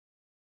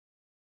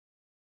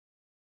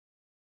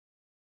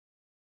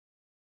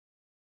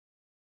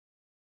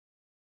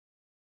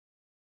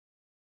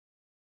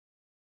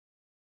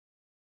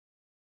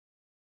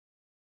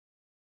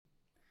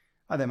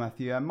Hi there,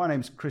 Matthew. My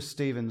name's Chris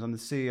Stevens. I'm the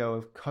CEO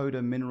of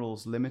Coda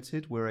Minerals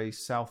Limited. We're a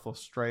South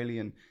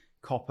Australian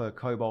copper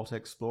cobalt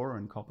explorer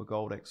and copper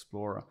gold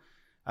explorer.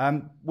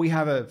 We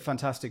have a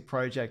fantastic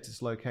project.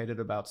 It's located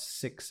about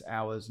 6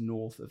 hours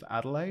north of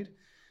Adelaide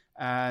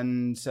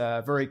and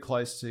very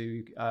close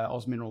to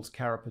Oz Minerals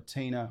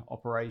Carrapateena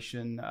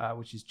operation,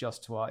 which is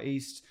just to our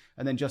east.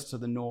 And then just to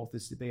the north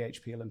is the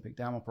BHP Olympic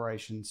Dam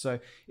operation. So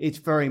it's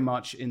very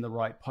much in the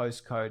right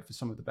postcode for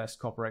some of the best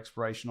copper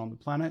exploration on the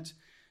planet.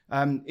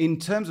 In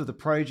terms of the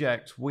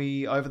project,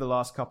 over the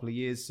last couple of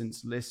years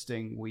since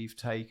listing, we've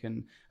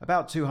taken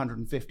about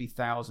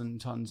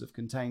 250,000 tons of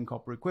contained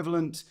copper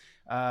equivalent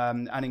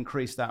and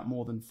increased that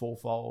more than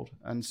fourfold.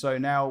 And so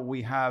now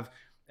we have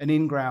an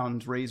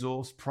in-ground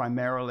resource,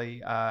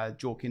 primarily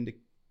JORC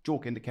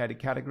indicated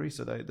category,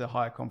 so the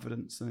higher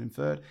confidence than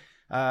inferred,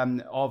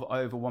 of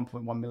over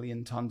 1.1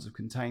 million tons of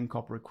contained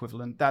copper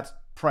equivalent. That's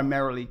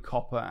primarily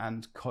copper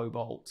and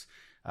cobalt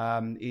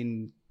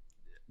in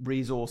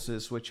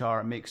resources which are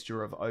a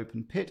mixture of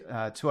open pit,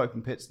 2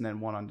 open pits and then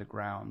 1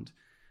 underground.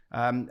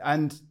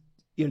 And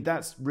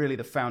that's really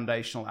the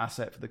foundational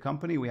asset for the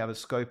company. We have a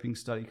scoping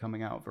study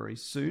coming out very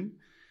soon.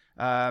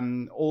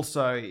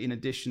 Also, in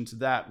addition to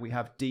that, we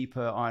have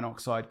deeper iron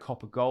oxide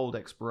copper gold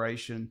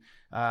exploration,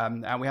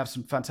 and we have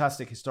some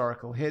fantastic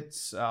historical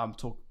hits.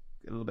 Talk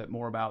a little bit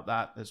more about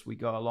that as we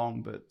go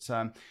along, but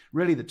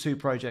really the 2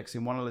 projects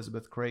in One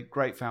Elizabeth Creek,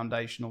 great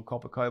foundational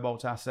copper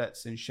cobalt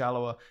assets in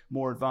shallower,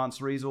 more advanced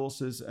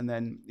resources, and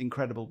then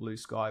incredible blue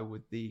sky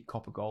with the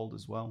copper gold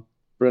as well.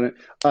 Brilliant.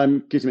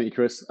 Good to meet you,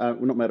 Chris.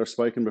 We've not met or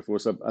spoken before,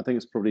 so I think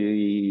it's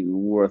probably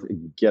worth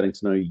getting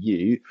to know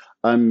you.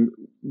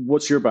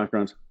 What's your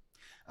background?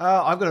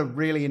 I've got a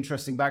really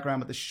interesting background,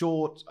 but the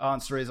short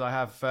answer is I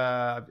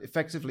have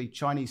effectively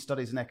Chinese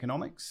studies in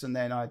economics, and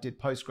then I did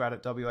postgrad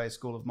at WA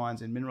School of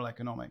Mines in mineral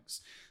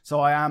economics. So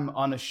I am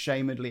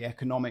unashamedly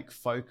economic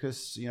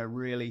focused,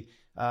 really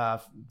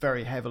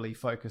very heavily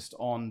focused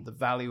on the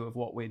value of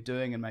what we're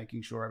doing and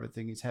making sure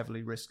everything is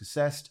heavily risk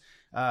assessed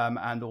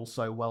and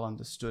also well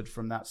understood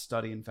from that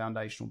study and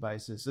foundational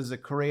basis. As a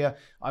career,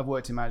 I've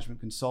worked in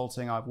management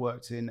consulting. I've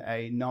worked in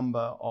a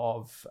number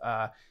of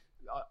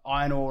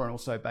iron ore and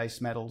also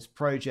base metals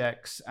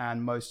projects,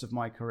 and most of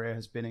my career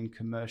has been in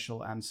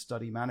commercial and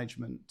study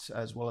management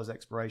as well as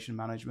exploration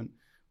management,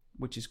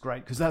 which is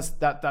great because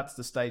that's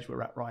the stage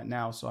we're at right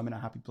now. So I'm in a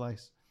happy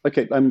place.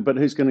 Okay, but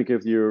who's going to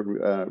give your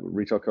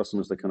retail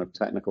customers the kind of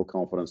technical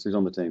confidence? Who's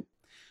on the team?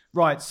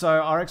 Right, so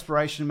our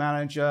exploration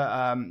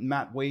manager,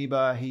 Matt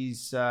Weber,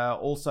 he's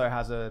also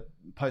has a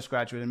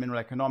postgraduate in mineral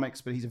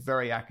economics, but he's a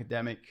very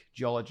academic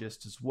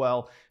geologist as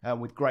well,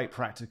 with great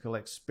practical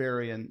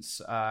experience.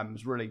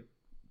 Has really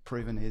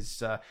proven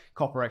his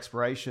copper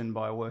exploration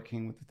by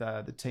working with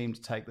the team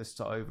to take this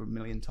to over 1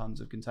 million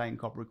tons of contained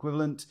copper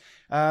equivalent.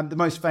 The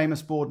most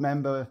famous board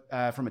member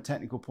from a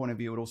technical point of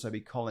view would also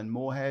be Colin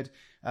Moorhead.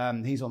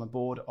 He's on the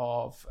board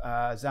of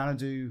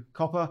Xanadu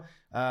Copper,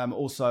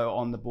 also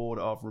on the board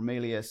of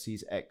Ramelius.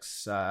 He's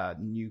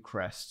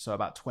ex-Newcrest, so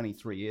about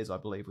 23 years, I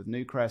believe, with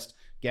Newcrest.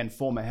 Again,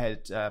 former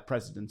head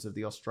president of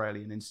the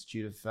Australian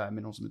Institute of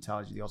Minerals and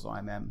Metallurgy, the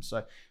AusIMM.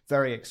 So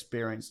very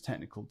experienced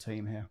technical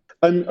team here.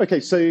 Okay,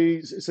 so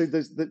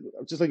there's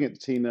just looking at the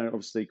team there,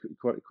 obviously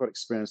quite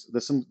experienced.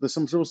 There's some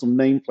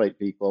nameplate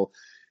people,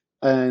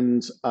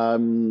 and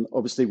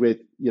obviously with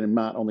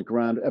Matt on the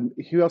ground.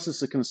 Who else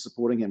is kind of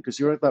supporting him? Because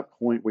you're at that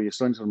point where you're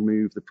starting to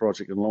move the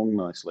project along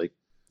nicely.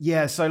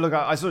 Yeah, so look,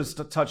 I sort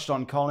of touched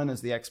on Colin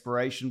as the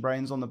exploration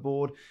brains on the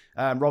board.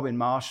 Robin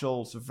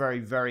Marshall, so very,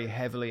 very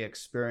heavily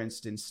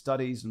experienced in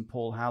studies, and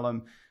Paul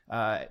Hallam,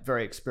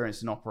 very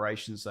experienced in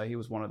operations. So he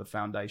was one of the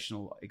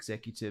foundational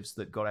executives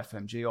that got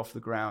FMG off the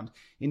ground.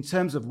 In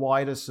terms of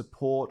wider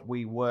support,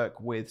 we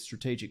work with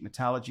Strategic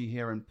Metallurgy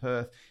here in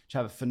Perth, which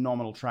have a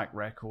phenomenal track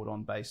record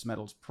on base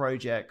metals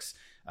projects.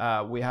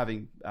 We're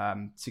having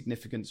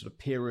significant sort of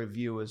peer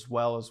review as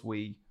well as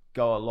we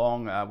go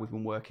along. We've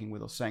been working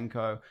with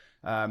Ausenco.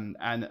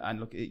 And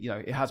look,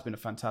 it has been a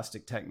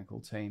fantastic technical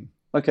team.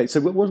 Okay,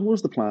 so what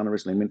was the plan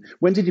originally? I mean,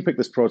 when did you pick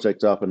this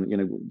project up, and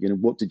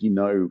what did you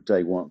know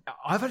day one?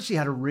 I've actually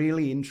had a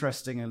really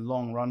interesting and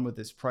long run with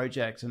this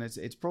project, and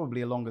it's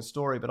probably a longer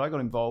story. But I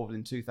got involved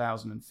in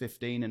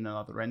 2015 in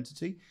another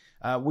entity.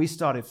 We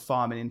started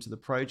farming into the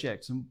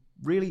project, and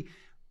really,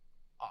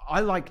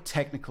 I like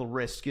technical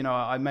risk.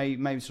 I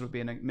may sort of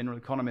be a mineral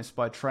economist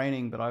by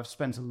training, but I've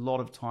spent a lot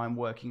of time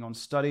working on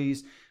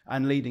studies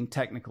and leading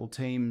technical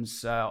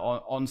teams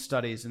on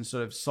studies and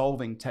sort of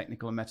solving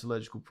technical and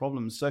metallurgical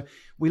problems. So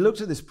we looked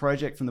at this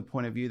project from the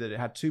point of view that it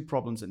had 2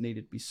 problems that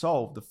needed to be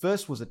solved. The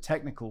first was a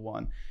technical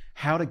one,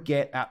 how to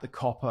get at the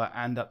copper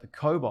and at the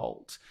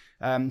cobalt.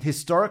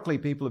 Historically,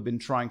 people have been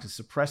trying to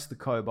suppress the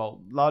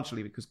cobalt,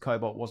 largely because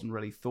cobalt wasn't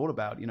really thought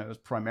about. It was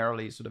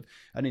primarily sort of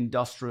an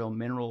industrial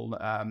mineral,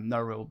 no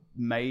real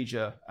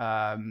major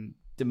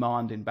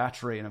demand in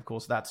battery. And of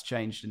course, that's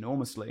changed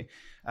enormously.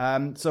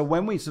 So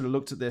when we sort of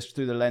looked at this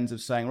through the lens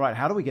of saying, right,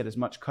 how do we get as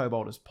much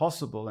cobalt as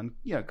possible? And,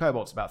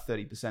 cobalt's about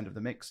 30% of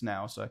the mix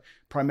now. So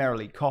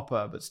primarily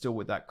copper, but still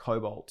with that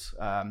cobalt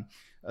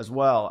as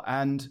well.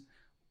 And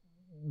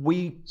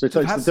we So it's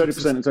have the had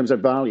 30% in terms of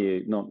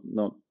value,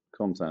 not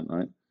content,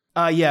 right?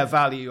 Yeah,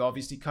 value.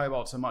 Obviously,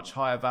 cobalt's a much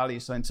higher value.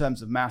 So in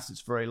terms of mass,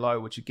 it's very low,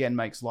 which again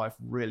makes life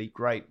really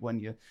great when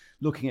you're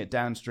looking at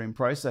downstream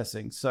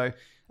processing. So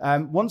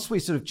once we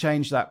sort of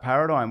changed that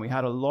paradigm, we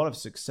had a lot of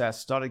success,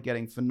 started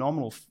getting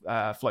phenomenal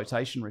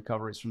flotation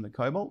recoveries from the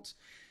cobalt.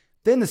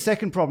 Then the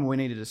second problem we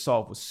needed to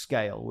solve was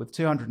scale. With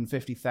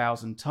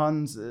 250,000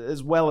 tons,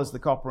 as well as the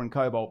copper and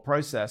cobalt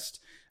processed,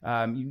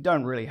 you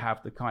don't really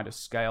have the kind of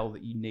scale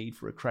that you need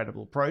for a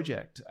credible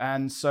project.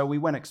 And so we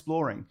went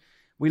exploring.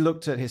 We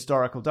looked at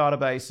historical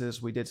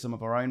databases. We did some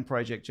of our own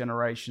project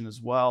generation as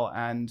well.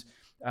 And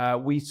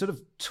we sort of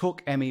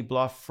took ME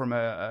Bluff from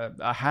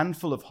a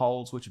handful of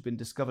holes which had been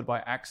discovered by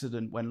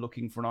accident when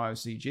looking for an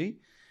IOCG.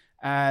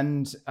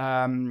 And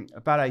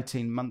about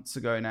 18 months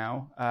ago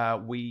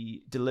now,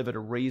 we delivered a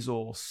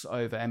resource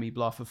over ME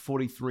Bluff of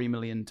 43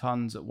 million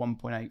tons at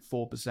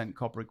 1.84%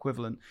 copper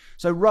equivalent.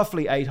 So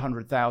roughly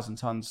 800,000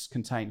 tons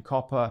contain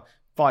copper,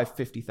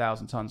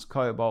 550,000 tons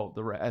cobalt,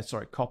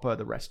 copper,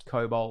 the rest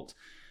cobalt.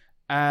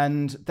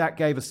 And that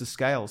gave us the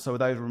scale. So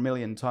with over 1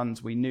 million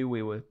tons, we knew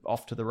we were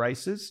off to the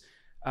races.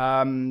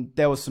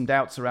 There was some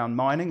doubts around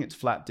mining. It's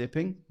flat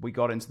dipping. We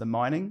got into the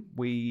mining.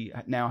 We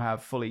now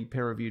have fully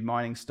peer-reviewed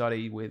mining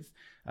study with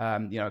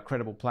a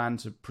credible plan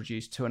to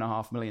produce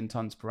 2.5 million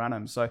tons per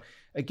annum. So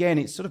again,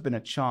 it's sort of been a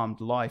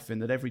charmed life in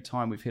that every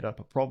time we've hit up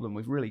a problem,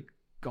 we've really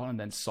gone and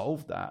then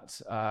solved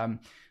that.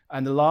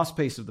 And the last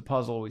piece of the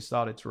puzzle we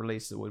started to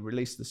release that we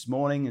released this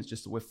morning is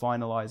just that we're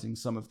finalizing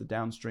some of the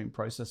downstream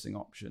processing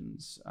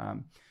options.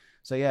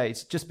 So yeah,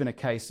 it's just been a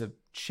case of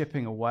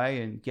chipping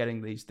away and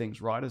getting these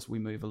things right as we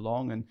move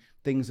along, and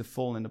things have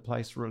fallen into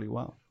place really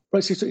well.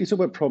 Right, so you talk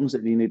about problems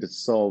that you needed to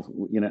solve,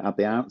 at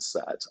the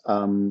outset,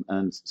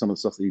 and some of the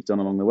stuff that you've done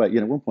along the way.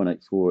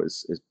 1.84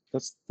 is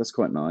that's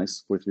quite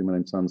nice. 43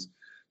 million tons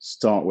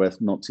start with,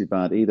 not too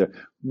bad either.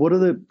 What are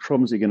the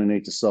problems you're going to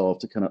need to solve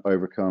to kind of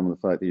overcome the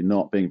fact that you're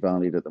not being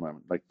valued at the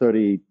moment? Like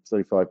 30,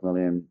 35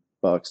 million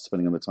bucks,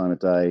 depending on the time of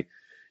day.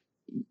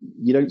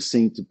 You don't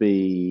seem to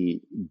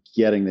be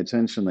getting the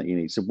attention that you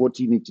need. So what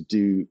do you need to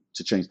do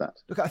to change that?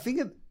 Look, I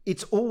think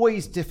it's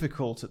always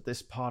difficult at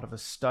this part of a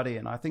study,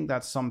 and I think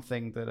that's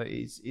something that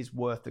is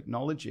worth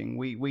acknowledging.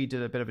 We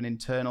did a bit of an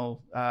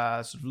internal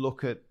sort of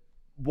look at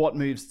what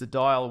moves the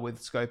dial with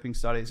scoping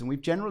studies, and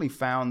we've generally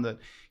found that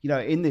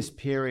in this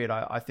period,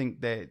 I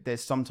think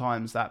there's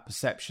sometimes that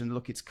perception,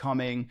 look, it's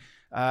coming,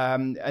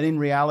 and in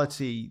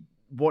reality,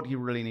 what you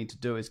really need to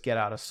do is get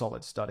out a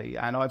solid study.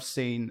 And I've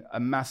seen a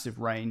massive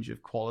range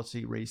of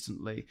quality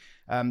recently.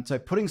 So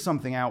putting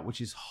something out which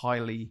is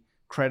highly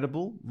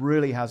credible,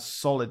 really has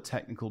solid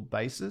technical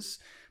basis.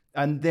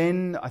 And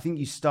then I think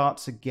you start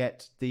to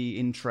get the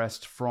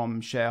interest from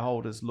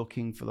shareholders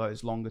looking for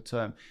those longer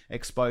term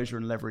exposure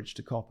and leverage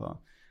to copper.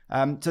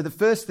 So the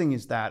first thing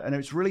is that, and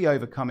it's really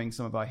overcoming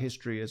some of our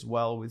history as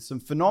well with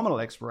some phenomenal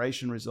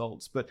exploration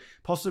results, but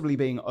possibly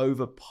being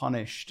over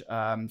punished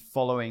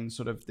following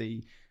sort of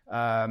the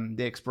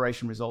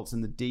exploration results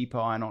in the deeper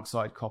iron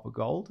oxide copper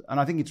gold. And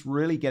I think it's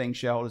really getting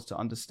shareholders to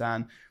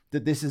understand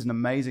that this is an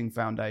amazing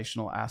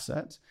foundational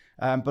asset.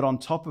 But on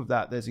top of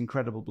that, there's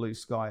incredible blue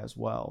sky as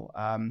well.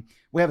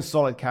 We have a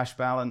solid cash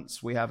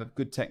balance. We have a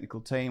good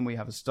technical team. We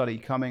have a study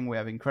coming. We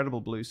have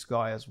incredible blue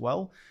sky as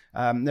well.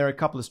 There are a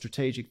couple of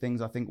strategic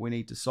things I think we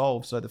need to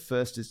solve. So the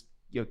first is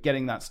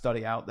getting that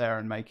study out there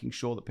and making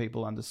sure that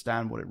people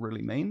understand what it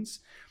really means.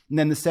 And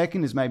then the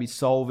second is maybe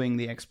solving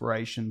the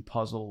exploration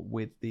puzzle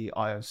with the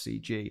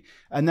IOCG.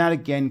 And that,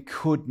 again,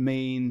 could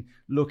mean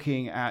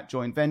looking at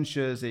joint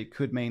ventures. It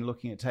could mean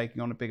looking at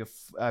taking on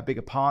a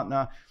bigger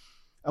partner.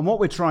 And what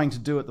we're trying to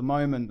do at the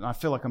moment, and I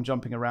feel like I'm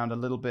jumping around a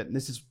little bit, and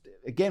this is,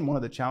 again, one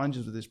of the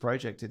challenges with this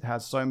project. It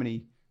has so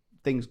many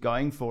things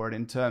going for it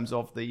in terms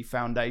of the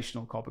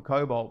foundational copper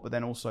cobalt, but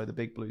then also the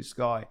big blue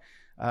sky.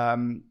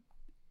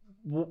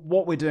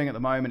 What we're doing at the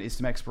moment is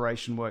some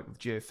exploration work with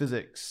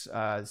geophysics,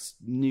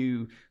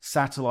 new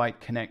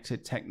satellite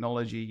connected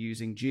technology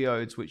using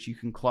geodes, which you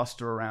can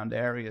cluster around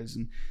areas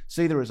and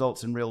see the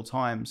results in real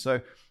time.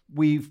 So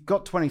we've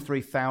got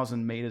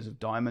 23,000 meters of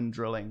diamond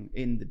drilling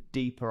in the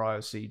deeper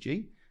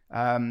IOCG.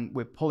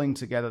 We're pulling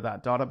together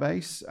that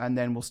database, and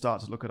then we'll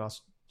start to look at our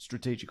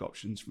strategic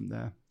options from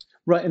there.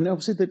 Right, and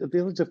obviously the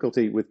other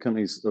difficulty with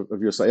companies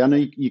of your size, I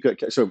know you got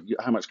cash. So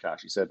how much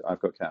cash? You said I've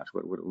got cash.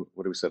 What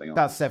are we sitting on?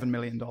 About $7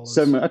 million.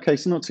 Okay,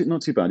 so not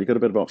too bad. You've got a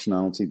bit of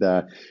optionality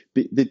there.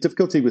 But the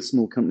difficulty with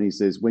small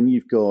companies is when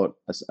you've got,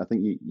 I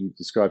think you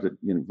described it,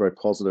 very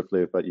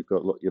positively, but you've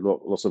got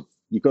lots of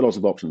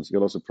options, you've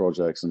got lots of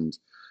projects and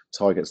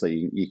targets that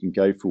you can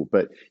go for.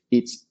 But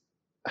it's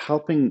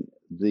helping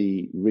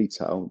the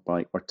retail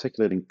by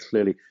articulating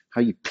clearly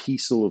how you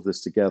piece all of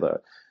this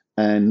together,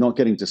 and not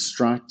getting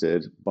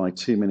distracted by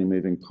too many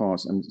moving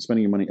parts and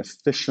spending your money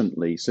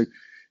efficiently. So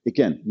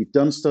again, you've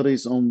done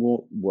studies on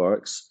what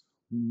works.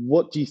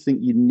 What do you think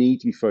you need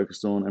to be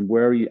focused on, and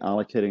where are you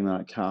allocating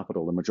that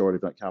capital, the majority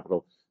of that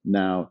capital,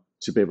 now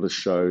to be able to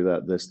show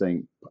that this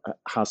thing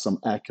has some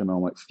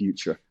economic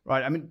future.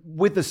 Right. I mean,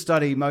 with the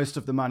study, most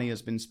of the money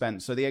has been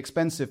spent. So the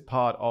expensive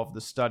part of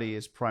the study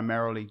is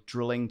primarily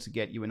drilling to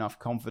get you enough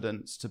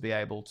confidence to be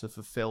able to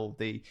fulfill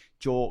the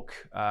JORC,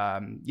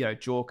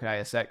 JORC,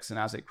 ASX, and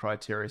ASIC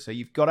criteria. So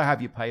you've got to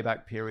have your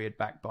payback period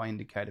backed by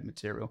indicated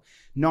material.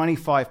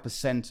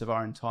 95% of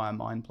our entire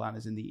mine plan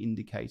is in the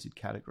indicated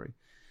category.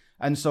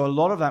 And so a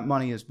lot of that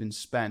money has been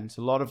spent,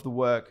 a lot of the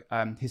work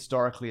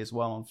historically as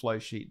well on flow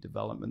sheet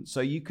development.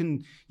 So you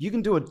can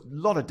do a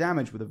lot of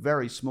damage with a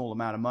very small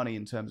amount of money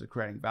in terms of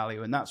creating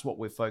value. And that's what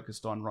we're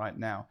focused on right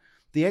now.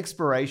 The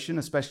exploration,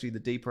 especially the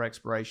deeper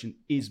exploration,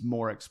 is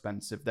more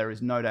expensive. There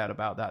is no doubt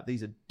about that.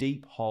 These are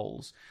deep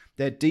holes.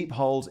 They're deep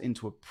holes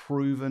into a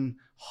proven,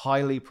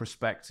 highly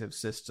prospective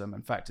system.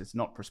 In fact, it's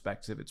not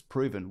prospective, it's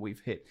proven. We've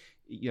hit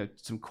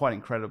some quite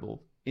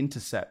incredible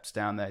intercepts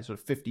down there, sort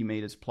of 50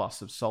 meters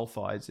plus of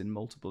sulfides in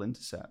multiple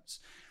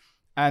intercepts.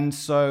 And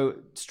so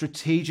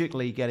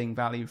strategically getting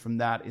value from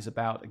that is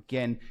about,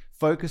 again,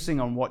 focusing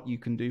on what you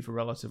can do for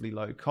relatively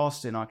low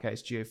cost, in our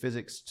case,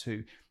 geophysics,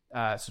 to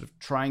sort of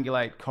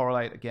triangulate,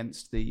 correlate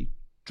against the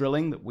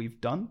drilling that we've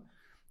done,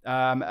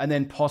 and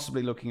then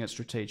possibly looking at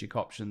strategic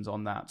options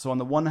on that. So on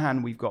the one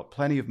hand, we've got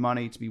plenty of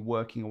money to be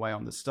working away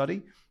on the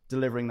study,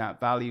 delivering that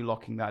value,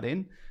 locking that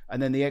in.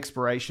 And then the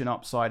exploration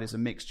upside is a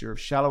mixture of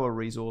shallower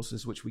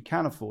resources, which we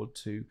can afford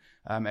to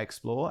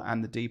explore,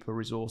 and the deeper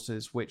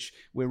resources, which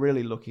we're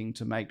really looking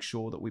to make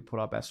sure that we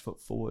put our best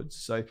foot forward.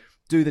 So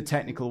do the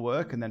technical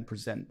work and then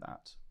present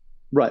that.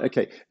 Right.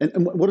 Okay.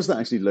 And what does that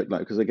actually look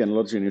like? Because again, a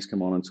lot of juniors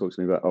come on and talk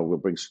to me about, oh, we'll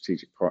bring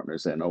strategic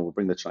partners in, or we'll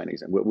bring the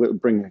Chinese in, we'll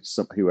bring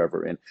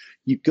whoever in.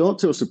 You've got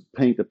to also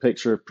paint the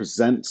picture,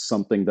 present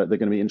something that they're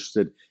going to be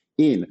interested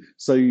in.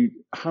 So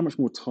how much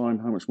more time,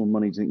 how much more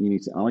money do you think you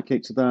need to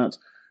allocate to that,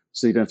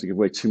 so you don't have to give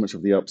away too much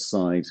of the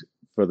upside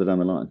further down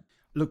the line?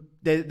 Look,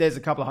 there's a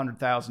couple of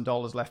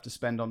 $100,000 left to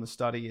spend on the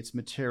study. It's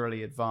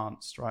materially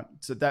advanced, right?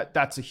 So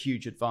that's a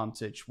huge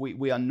advantage.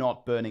 We are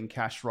not burning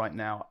cash right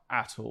now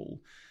at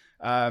all.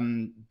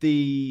 And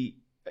that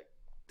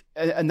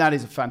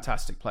is a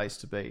fantastic place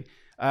to be.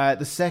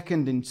 The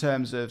second, in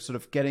terms of sort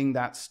of getting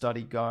that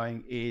study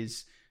going,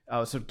 is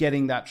sort of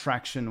getting that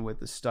traction with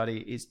the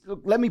study is,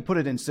 look, let me put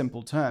it in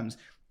simple terms.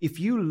 If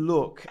you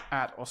look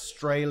at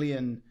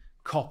Australian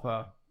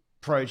copper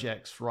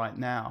projects right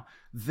now,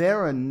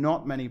 there are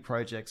not many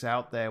projects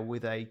out there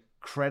with a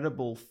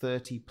credible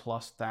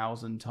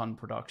 30,000+ ton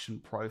production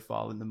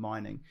profile in the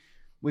mining.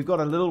 We've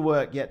got a little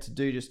work yet to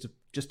do just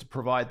to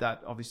provide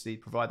that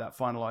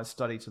finalized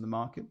study to the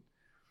market.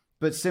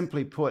 But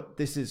simply put,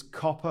 this is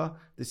copper,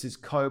 this is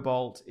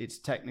cobalt, it's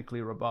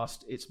technically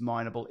robust, it's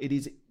mineable. It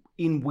is,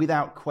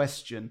 without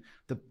question,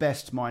 the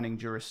best mining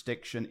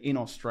jurisdiction in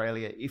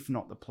Australia, if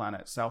not the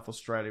planet. South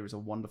Australia is a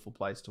wonderful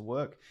place to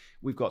work.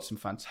 We've got some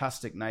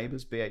fantastic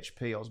neighbors,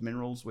 BHP, Oz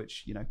Minerals,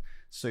 which,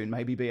 soon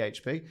maybe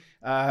BHP,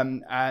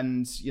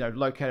 and,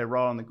 located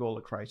right on the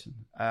Gawler Craton.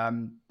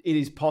 It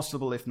is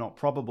possible, if not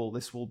probable,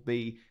 this will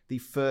be the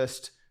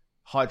first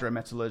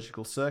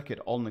hydrometallurgical circuit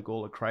on the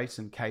Gawler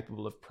Craton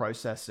capable of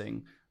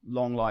processing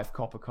long life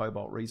copper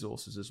cobalt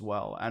resources as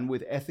well. And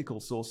with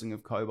ethical sourcing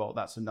of cobalt,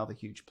 that's another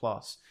huge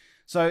plus.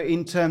 So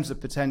in terms of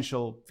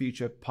potential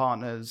future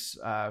partners,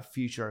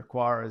 future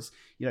acquirers,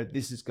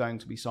 this is going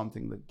to be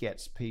something that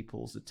gets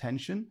people's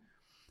attention.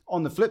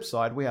 On the flip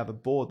side, we have a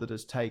board that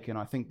has taken,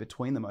 I think,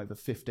 between them over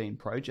 15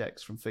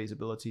 projects from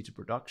feasibility to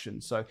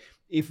production. So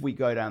if we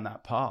go down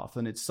that path,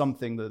 and it's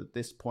something that at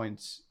this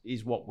point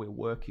is what we're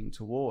working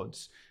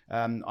towards,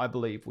 I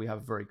believe we have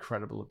a very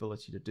credible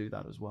ability to do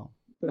that as well.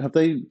 Have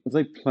they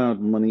plowed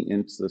money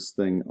into this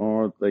thing,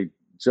 or are they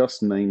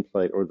just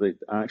nameplate, or are they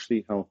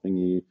actually helping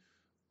you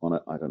on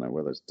a, I don't know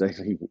whether it's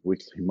daily,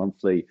 weekly,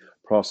 monthly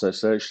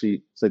process,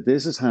 actually say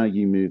this is how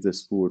you move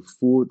this forward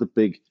for the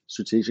big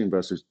strategic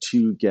investors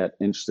to get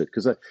interested?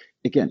 Because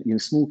again,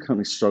 small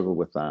companies struggle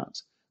with that,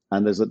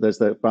 and there's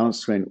that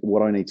balance between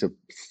what I need to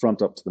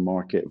front up to the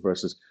market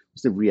versus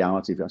what's the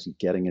reality of actually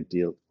getting a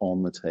deal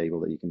on the table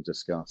that you can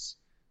discuss.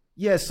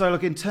 Yeah, so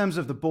look, in terms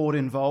of the board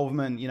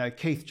involvement,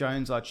 Keith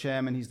Jones, our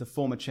chairman, he's the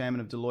former chairman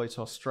of Deloitte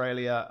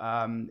Australia.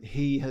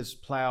 He has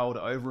plowed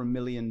over $1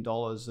 million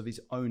of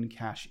his own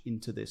cash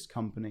into this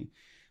company.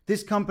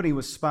 This company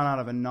was spun out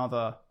of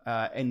another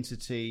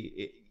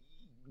entity.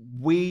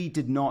 We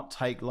did not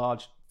take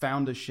large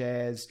founder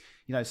shares,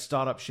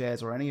 startup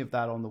shares or any of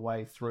that on the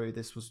way through.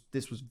 This was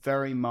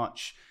very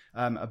much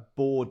a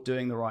board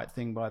doing the right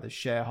thing by the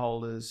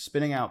shareholders,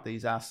 spinning out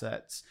these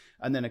assets,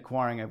 and then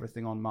acquiring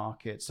everything on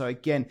market. So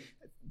again,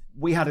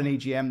 we had an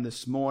EGM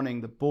this morning.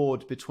 The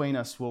board between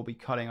us will be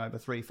cutting over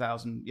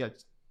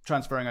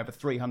transferring over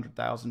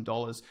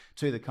 $300,000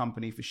 to the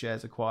company for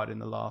shares acquired in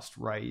the last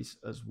raise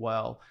as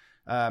well.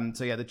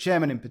 So yeah, the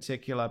chairman in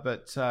particular,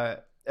 but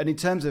and in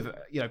terms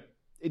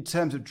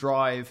of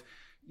drive,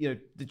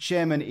 the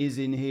chairman is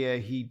in here.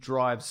 He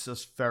drives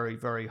us very,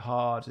 very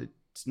hard.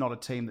 It's not a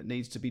team that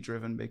needs to be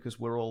driven because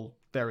we're all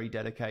very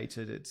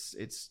dedicated.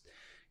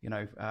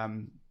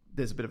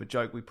 There's a bit of a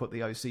joke. We put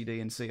the OCD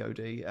in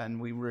COD, and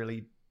we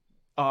really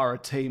are a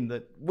team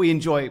that we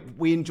enjoy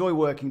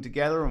working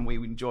together, and we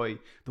enjoy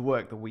the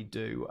work that we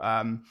do.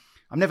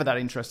 I'm never that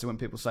interested when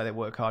people say they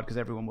work hard, because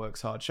everyone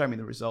works hard. Show me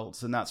the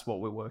results, and that's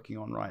what we're working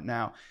on right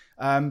now.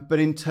 But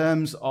in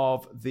terms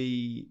of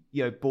the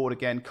board,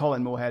 again,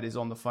 Colin Moorhead is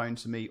on the phone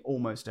to me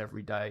almost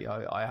every day.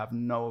 I have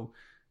no.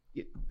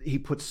 He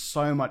puts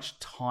so much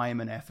time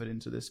and effort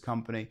into this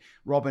company.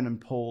 Robin and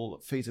Paul,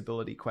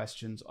 feasibility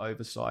questions,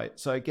 oversight.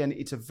 So again,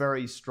 it's a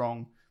very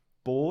strong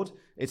board.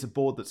 It's a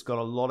board that's got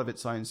a lot of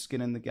its own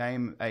skin in the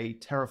game, a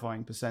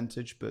terrifying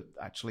percentage, but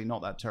actually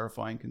not that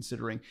terrifying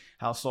considering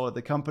how solid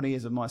the company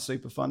is and my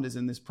super fund is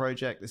in this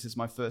project. This is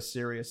my first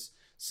serious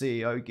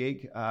CEO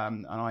gig,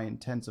 and I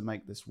intend to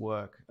make this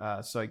work.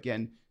 So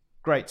again,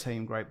 great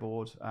team, great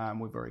board.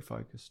 We're very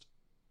focused.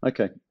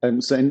 Okay.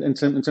 So in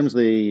terms of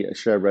the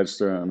share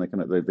register and the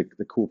kind of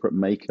the corporate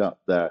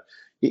makeup there,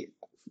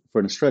 for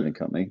an Australian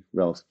company,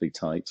 relatively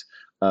tight.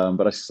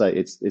 But I should say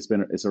it's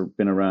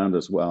been around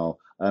as well.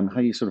 How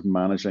are you sort of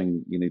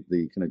managing,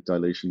 the kind of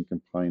dilution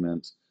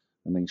component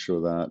and making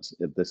sure that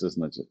this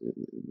isn't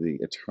the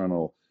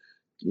eternal,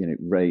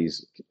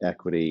 raise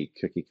equity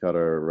cookie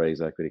cutter,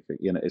 raise equity,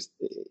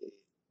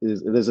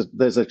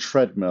 there's a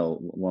treadmill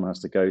one has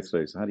to go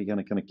through. So how do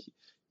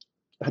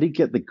you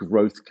get the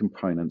growth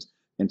component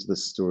into the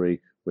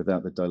story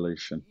without the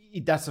dilution?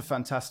 That's a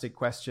fantastic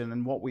question.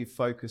 And what we've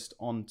focused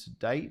on to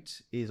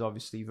date is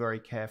obviously very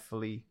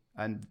carefully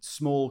and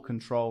small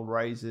control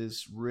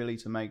raises, really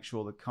to make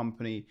sure the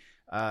company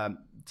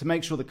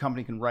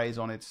can raise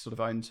on its sort of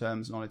own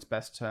terms and on its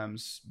best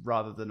terms,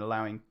 rather than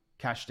allowing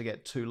cash to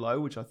get too low,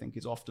 which I think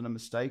is often a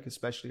mistake,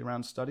 especially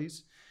around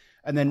studies.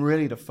 And then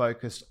really to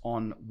focus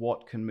on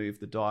what can move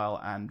the dial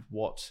and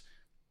what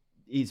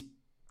is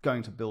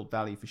going to build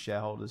value for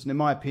shareholders. And in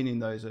my opinion,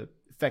 those are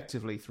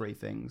effectively three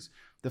things.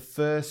 The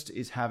first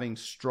is having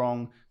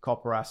strong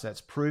copper assets,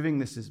 proving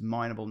this is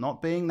mineable,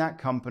 not being that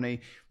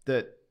company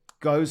that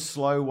goes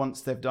slow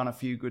once they've done a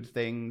few good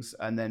things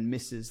and then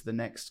misses the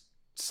next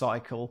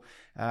cycle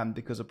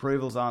because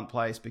approvals aren't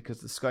placed,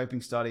 because the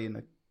scoping study and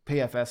the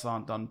PFS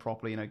aren't done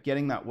properly.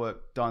 Getting that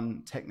work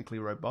done technically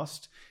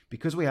robust.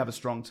 Because we have a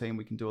strong team,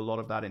 we can do a lot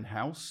of that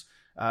in-house.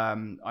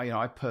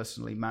 I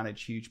personally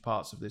manage huge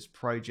parts of this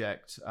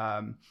project.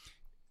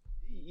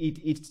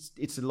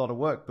 It's a lot of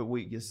work, but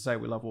we, as I say,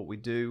 we love what we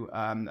do,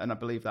 and I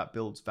believe that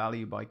builds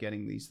value by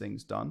getting these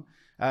things done.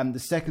 The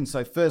second,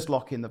 so first,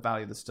 lock in the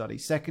value of the study.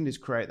 Second is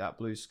create that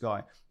blue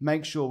sky.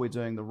 Make sure we're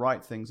doing the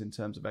right things in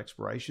terms of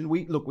exploration.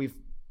 We've,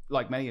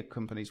 like many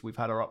companies, we've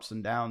had our ups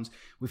and downs.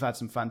 We've had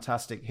some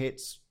fantastic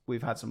hits.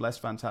 We've had some less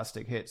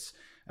fantastic hits.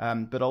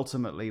 But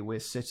ultimately, we're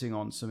sitting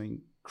on some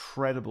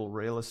incredible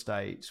real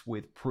estate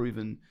with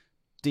proven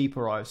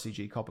deeper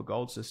IOCG copper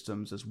gold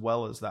systems, as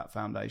well as that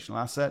foundational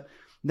asset.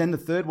 Then the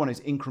third one is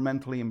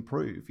incrementally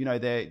improve.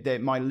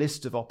 My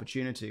list of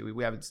opportunity,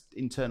 we have an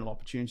internal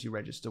opportunity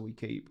register we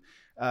keep,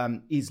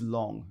 is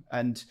long.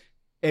 And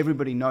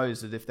everybody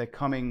knows that if they're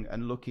coming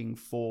and looking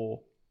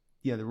for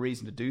the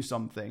reason to do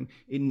something,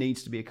 it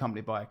needs to be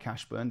accompanied by a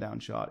cash burn down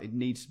chart. It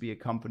needs to be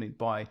accompanied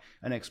by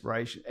an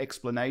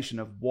explanation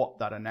of what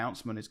that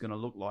announcement is going to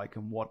look like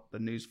and what the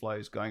news flow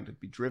is going to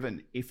be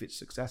driven if it's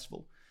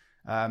successful.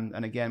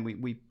 And again,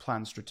 we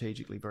plan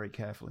strategically very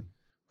carefully.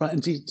 Right.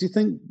 And do you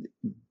think,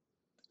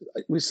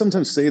 we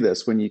sometimes see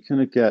this when you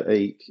kind of get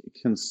a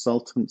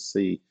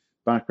consultancy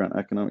background,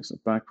 economics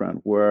background,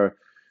 where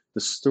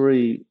the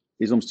story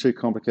is almost too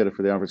complicated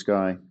for the average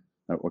guy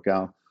or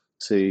gal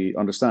to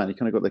understand. You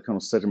kind of got the kind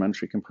of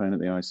sedimentary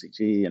component, the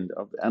ICG,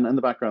 and in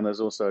the background there's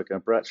also a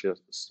Breccia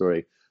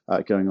story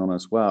going on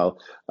as well,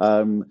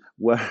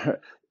 where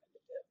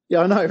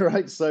I know,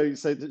 right? So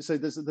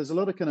there's a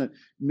lot of kind of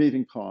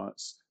moving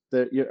parts.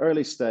 That you're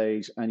early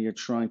stage and you're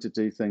trying to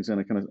do things in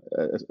a kind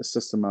of a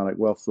systematic,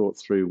 well thought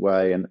through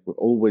way, and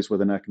always with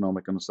an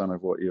economic understanding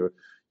of what you're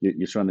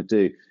trying to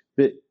do.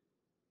 But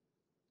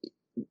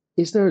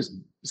is there a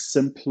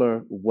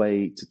simpler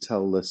way to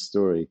tell this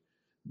story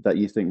that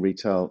you think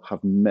retail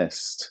have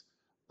missed?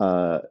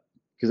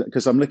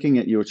 Because I'm looking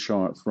at your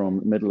chart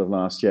from middle of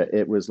last year.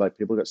 It was like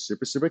people got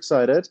super, super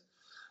excited,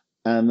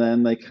 and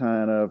then they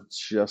kind of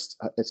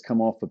it's come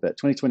off a bit.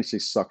 2022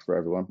 sucked for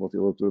everyone.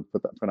 We'll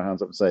put our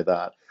hands up and say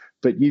that.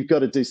 But you've got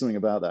to do something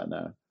about that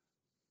now.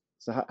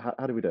 So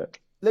how do we do it?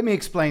 Let me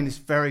explain this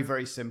very,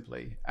 very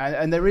simply.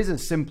 And there is a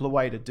simpler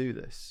way to do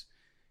this.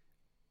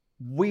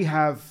 We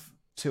have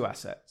two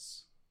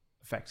assets,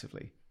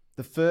 effectively.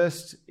 The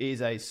first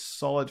is a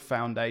solid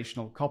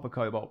foundational copper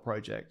cobalt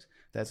project.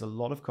 There's a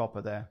lot of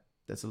copper there.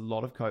 There's a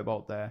lot of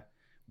cobalt there.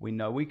 We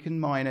know we can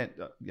mine it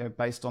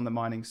based on the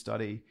mining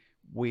study.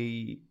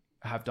 We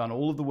have done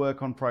all of the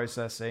work on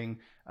processing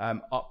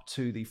up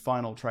to the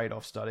final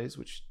trade-off studies,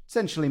 which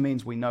essentially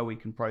means we know we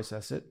can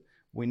process it.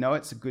 We know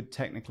it's a good,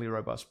 technically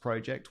robust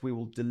project. We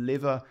will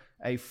deliver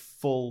a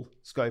full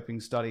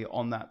scoping study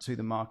on that to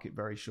the market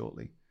very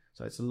shortly.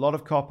 So it's a lot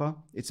of copper.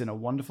 It's in a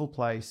wonderful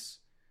place.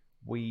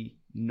 We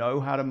know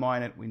how to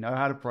mine it. We know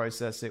how to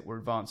process it. We're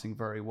advancing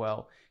very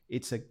well.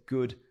 It's a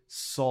good,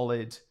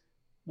 solid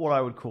what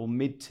I would call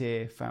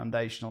mid-tier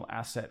foundational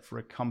asset for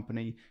a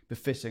company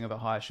befitting of a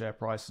higher share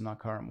price than our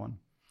current one.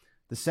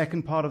 The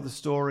second part of the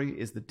story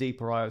is the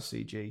deeper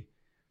IOCG.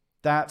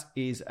 That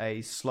is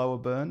a slower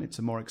burn. It's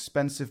a more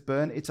expensive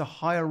burn. It's a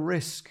higher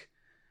risk,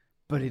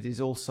 but it is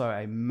also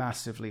a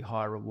massively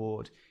higher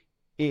reward.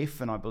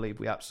 If, and I believe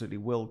we absolutely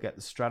will, get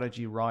the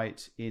strategy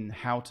right in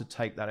how to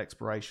take that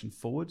exploration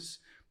forwards,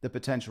 the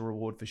potential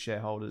reward for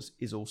shareholders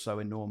is also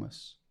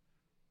enormous.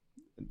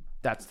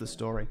 That's the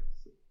story.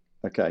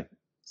 Okay,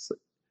 so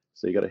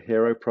you got a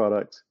hero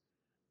product,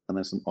 and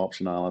there's some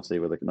optionality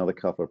with another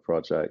couple of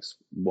projects,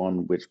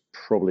 one which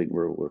probably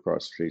will require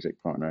a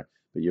strategic partner,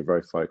 but you're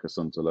very focused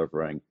on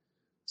delivering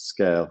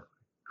scale,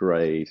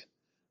 grade,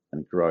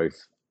 and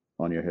growth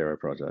on your hero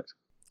project.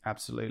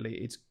 Absolutely.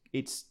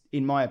 It's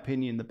in my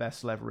opinion, the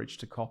best leverage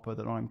to copper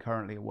that I'm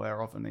currently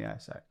aware of in the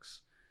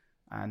ASX.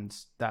 And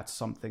that's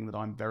something that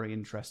I'm very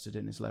interested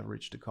in, is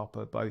leverage to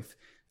copper, both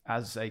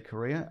as a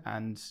career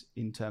and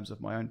in terms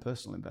of my own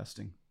personal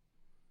investing.